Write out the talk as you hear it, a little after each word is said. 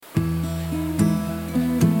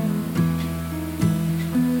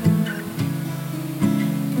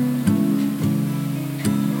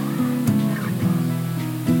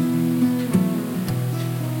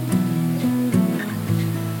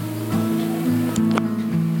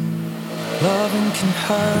Loving can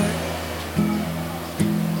hurt.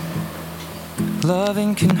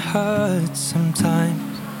 Loving can hurt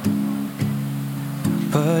sometimes,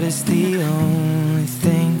 but it's the only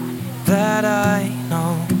thing that I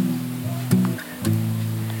know.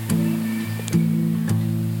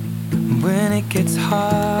 When it gets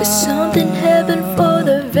hard, something happened for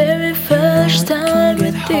the very first time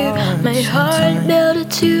with you. My heart melted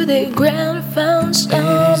to the ground. I found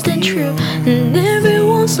something true, and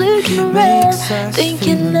everyone's looking around,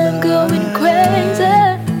 thinking I'm going crazy.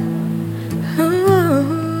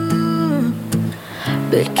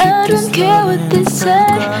 But I don't care what they say.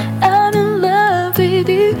 I'm in love with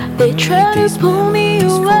you. They try to pull me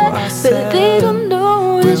away, but they don't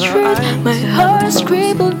know the truth. My heart's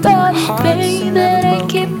crippled by the pain that I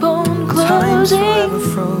keep on closing.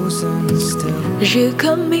 You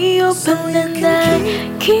cut me open and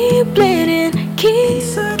I keep bleeding, keep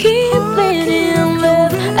bleeding,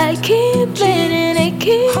 love. I keep bleeding, I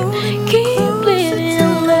keep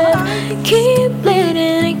bleeding, love. Keep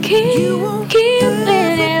bleeding, I keep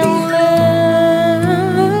bleeding,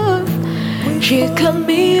 love. You cut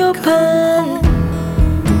me open.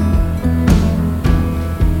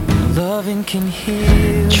 Loving can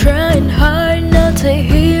heal. Trying hard not to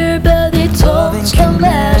hear, but the tones come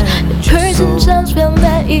loud. The person sounds fill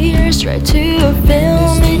my ears, try to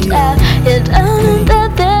film it out. Yet I know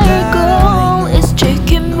that their goal is to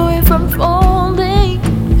keep me from falling.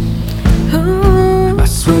 I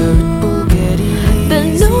swear it will get easier. But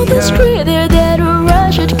know the street there that a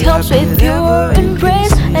rush, it comes with your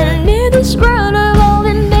embrace. And I need this world of all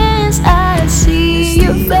it needs. I see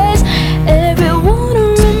your face. Everyone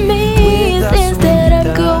around me thinks that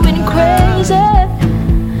I'm going crazy,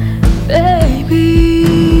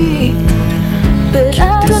 baby. But I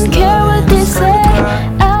don't care what they say.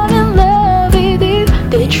 I'm in love with you.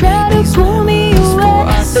 They try to pull me away,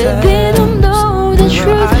 but they don't know the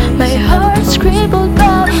truth. My heart's crippled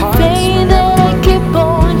by the pain that I keep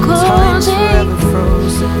on closing.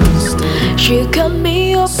 You cut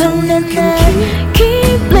me open and I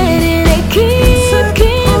keep bleeding, I keep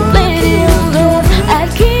bleeding, love. I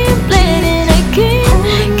keep bleeding, I keep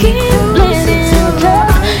bleeding,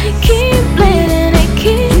 love. Keep bleeding, I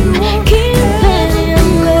keep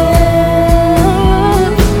bleeding, love.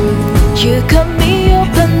 You cut me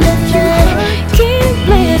open and I keep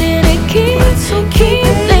bleeding, I keep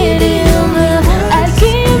bleeding, love. I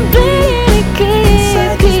keep bleeding, I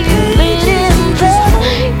keep bleeding, love.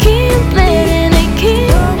 Keep bleeding, I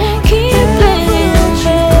keep bleeding,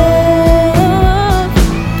 love.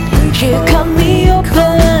 You cut me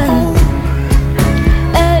open,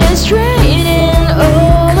 and it's draining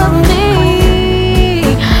all of me.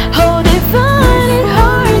 Oh, they find it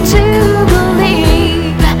hard to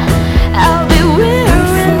believe I'll be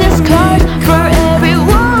wearing this card for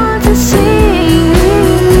everyone to see.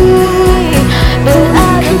 But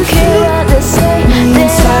I don't care what they say. They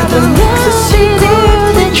have a mess with you.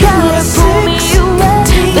 They try to pull me away,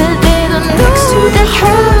 but they don't know the truth.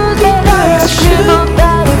 That I'm scribbled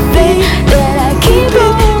by the pain that I keep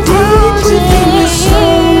on closing.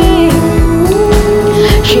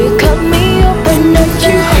 You cut me open and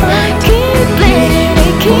I keep bleeding,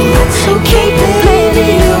 I keep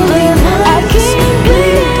bleeding, love. I keep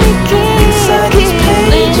bleeding, I keep bleeding, love.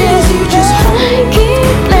 Keep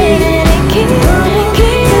bleeding, I keep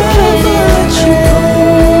bleeding, love.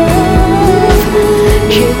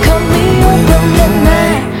 You cut me open and I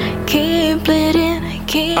keep bleeding, I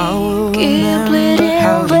keep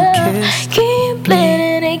bleeding, love. Keep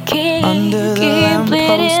bleeding, I keep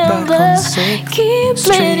bleeding, love. Keep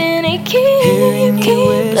bleeding, I keep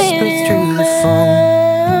bleeding, love.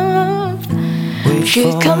 You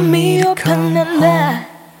cut me open and I